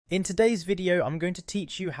In today's video, I'm going to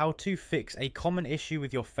teach you how to fix a common issue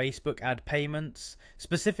with your Facebook ad payments,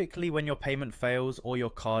 specifically when your payment fails or your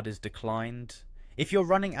card is declined. If you're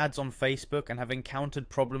running ads on Facebook and have encountered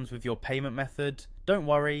problems with your payment method, don't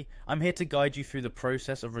worry, I'm here to guide you through the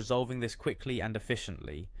process of resolving this quickly and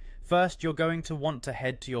efficiently. First, you're going to want to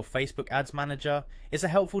head to your Facebook Ads Manager. It's a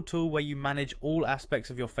helpful tool where you manage all aspects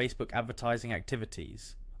of your Facebook advertising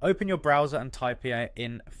activities. Open your browser and type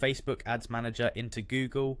in Facebook Ads Manager into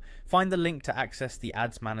Google. Find the link to access the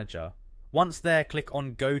Ads Manager. Once there, click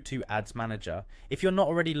on Go to Ads Manager. If you're not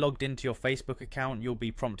already logged into your Facebook account, you'll be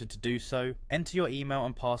prompted to do so. Enter your email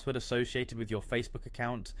and password associated with your Facebook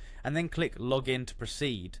account, and then click Login to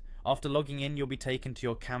proceed. After logging in, you'll be taken to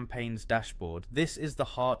your campaigns dashboard. This is the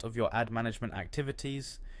heart of your ad management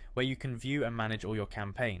activities, where you can view and manage all your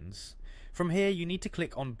campaigns. From here, you need to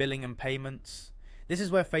click on Billing and Payments. This is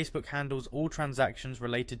where Facebook handles all transactions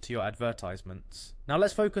related to your advertisements. Now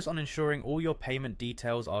let's focus on ensuring all your payment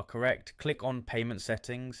details are correct. Click on Payment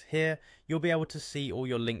Settings. Here, you'll be able to see all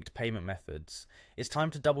your linked payment methods. It's time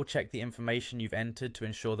to double check the information you've entered to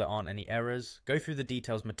ensure there aren't any errors. Go through the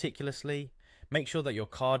details meticulously. Make sure that your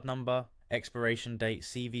card number, expiration date,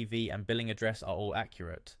 CVV and billing address are all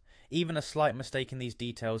accurate. Even a slight mistake in these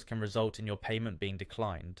details can result in your payment being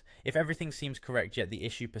declined. If everything seems correct yet the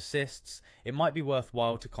issue persists, it might be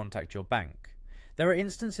worthwhile to contact your bank. There are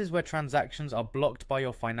instances where transactions are blocked by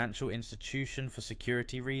your financial institution for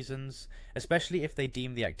security reasons, especially if they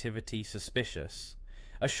deem the activity suspicious.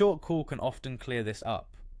 A short call can often clear this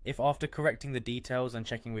up. If after correcting the details and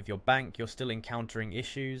checking with your bank you're still encountering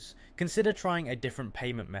issues, consider trying a different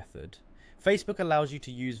payment method. Facebook allows you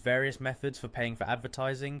to use various methods for paying for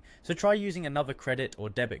advertising, so try using another credit or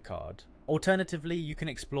debit card. Alternatively, you can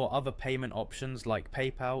explore other payment options like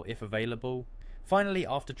PayPal if available. Finally,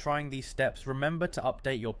 after trying these steps, remember to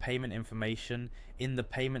update your payment information in the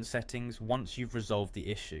payment settings once you've resolved the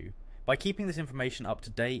issue. By keeping this information up to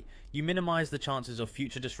date, you minimize the chances of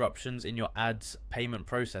future disruptions in your ads payment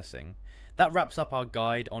processing. That wraps up our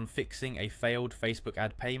guide on fixing a failed Facebook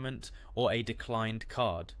ad payment or a declined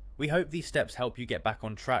card. We hope these steps help you get back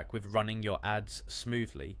on track with running your ads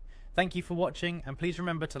smoothly. Thank you for watching, and please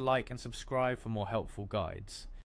remember to like and subscribe for more helpful guides.